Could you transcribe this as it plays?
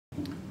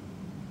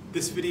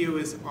This video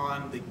is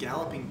on the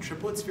galloping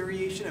triplets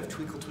variation of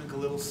Twinkle Twinkle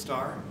Little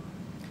Star.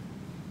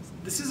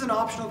 This is an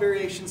optional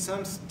variation.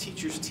 Some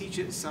teachers teach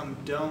it, some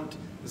don't.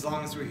 As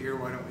long as we're here,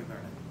 why don't we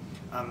learn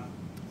it?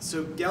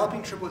 So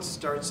galloping triplets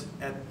starts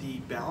at the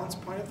balance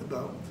point of the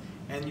bow,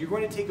 and you're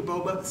going to take a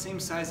bow about the same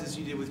size as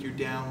you did with your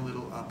down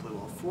little, up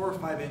little, a 4 or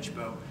 5 inch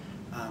bow.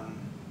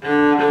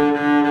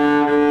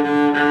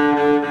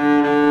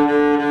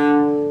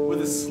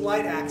 With a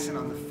slight accent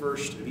on the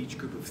first of each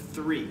group of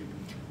 3.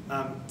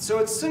 So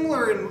it's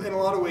similar in a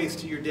lot of ways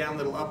to your down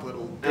little, up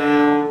little,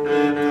 down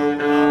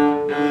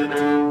little, up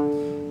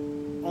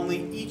little.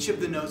 Only each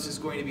of the notes is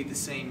going to be the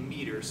same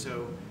meter.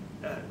 So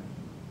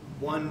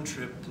 1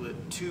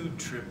 triplet, 2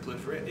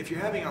 triplet. If you're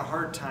having a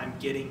hard time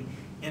getting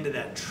into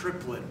that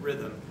triplet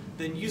rhythm,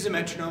 then use a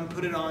metronome,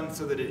 put it on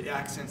so that it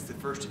accents the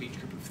first of each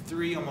group of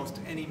 3.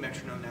 Almost any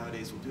metronome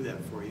nowadays will do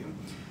that for you.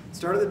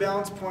 Start at the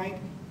balance point,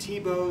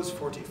 T-bows,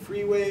 forte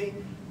freeway,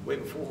 way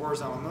before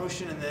horizontal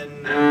motion, and then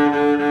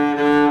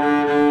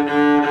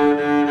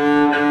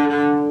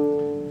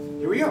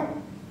here we go.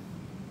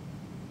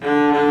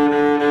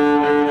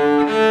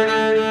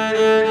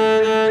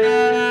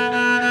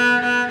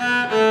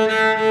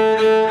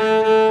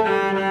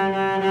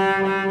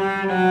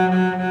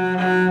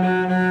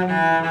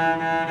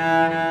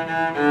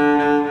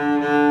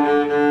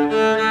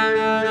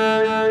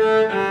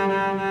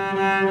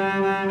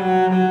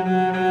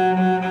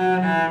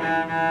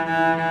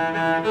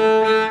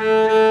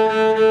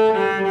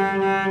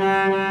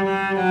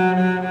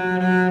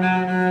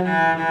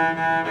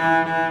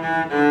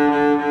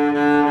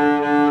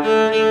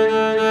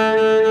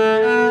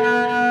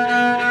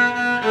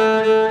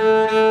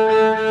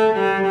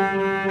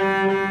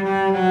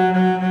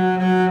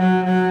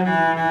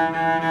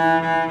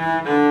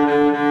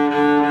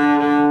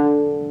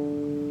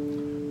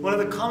 One of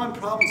the common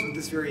problems with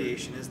this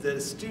variation is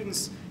that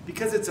students,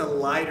 because it's a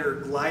lighter,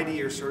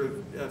 glidier sort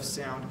of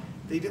sound,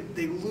 they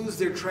lose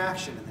their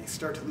traction and they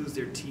start to lose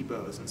their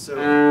T-bows. And so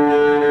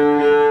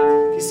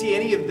if you see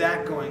any of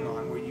that going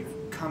on where you've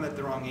come at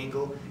the wrong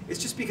angle, it's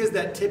just because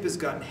that tip has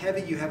gotten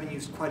heavy, you haven't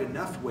used quite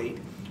enough weight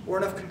or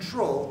enough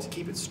control to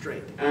keep it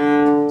straight.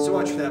 So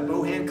watch for that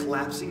bow hand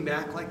collapsing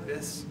back like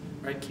this,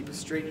 right? Keep a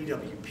straight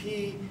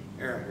EWP,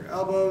 air on your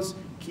elbows,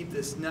 keep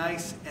this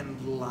nice and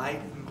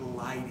light and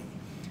gliding.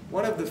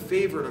 One of the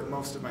favorite of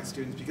most of my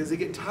students, because they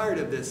get tired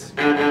of this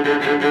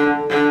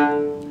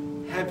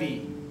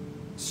heavy,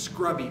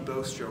 scrubby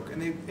bow stroke,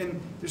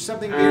 and there's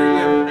something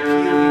very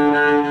appealing.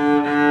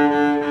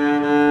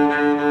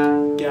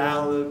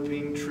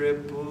 Galloping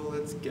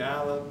triplets,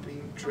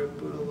 galloping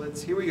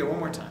triplets. Here we go, one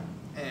more time.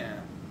 And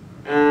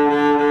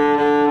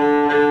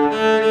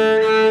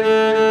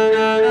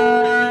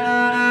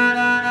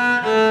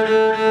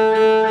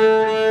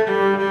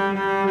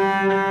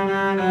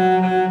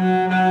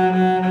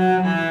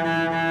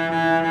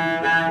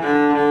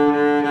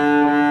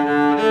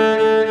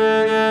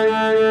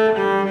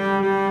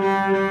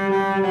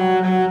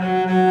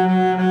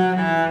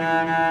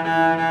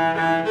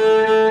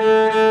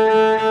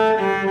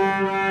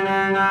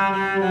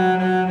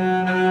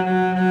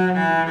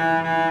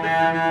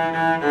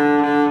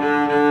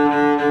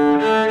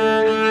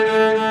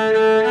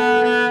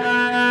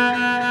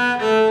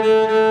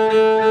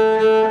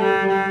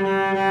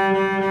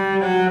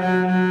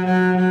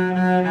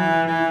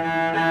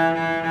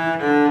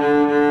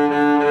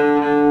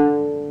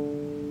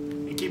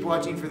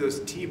watching for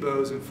those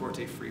T-bows and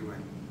forte freeway.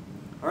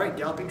 All right,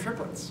 galloping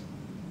triplets.